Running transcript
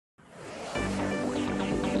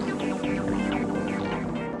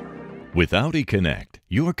With Audi Connect,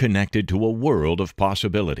 you're connected to a world of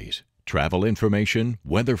possibilities. Travel information,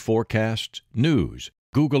 weather forecasts, news,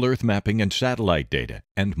 Google Earth mapping and satellite data,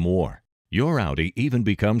 and more. Your Audi even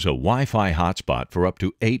becomes a Wi-Fi hotspot for up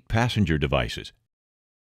to 8 passenger devices.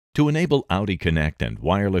 To enable Audi Connect and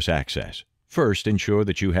wireless access, first ensure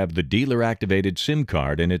that you have the dealer-activated SIM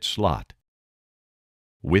card in its slot.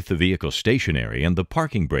 With the vehicle stationary and the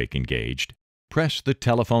parking brake engaged, press the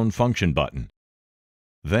telephone function button.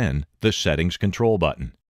 Then the settings control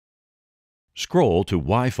button. Scroll to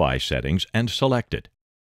Wi-Fi settings and select it.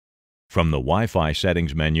 From the Wi-Fi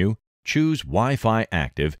settings menu, choose Wi-Fi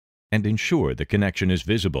active and ensure the connection is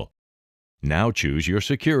visible. Now choose your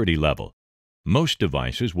security level. Most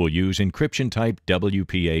devices will use encryption type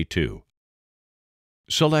WPA2.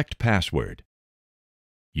 Select password.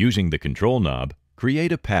 Using the control knob,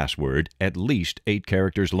 create a password at least 8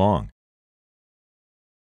 characters long.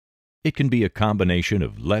 It can be a combination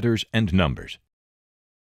of letters and numbers.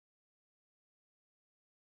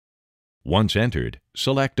 Once entered,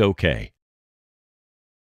 select OK.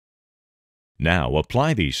 Now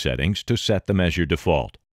apply these settings to set them as your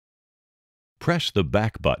default. Press the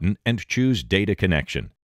back button and choose Data Connection.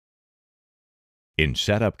 In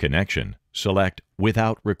Setup Connection, select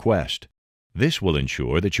Without Request. This will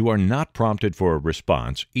ensure that you are not prompted for a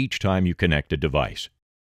response each time you connect a device.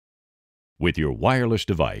 With your wireless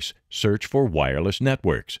device, search for wireless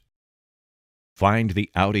networks. Find the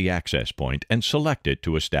Audi access point and select it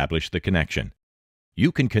to establish the connection.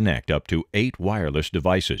 You can connect up to 8 wireless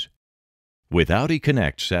devices. With Audi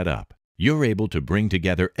Connect set up, you're able to bring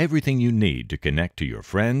together everything you need to connect to your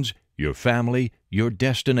friends, your family, your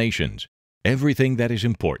destinations, everything that is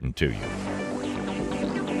important to you.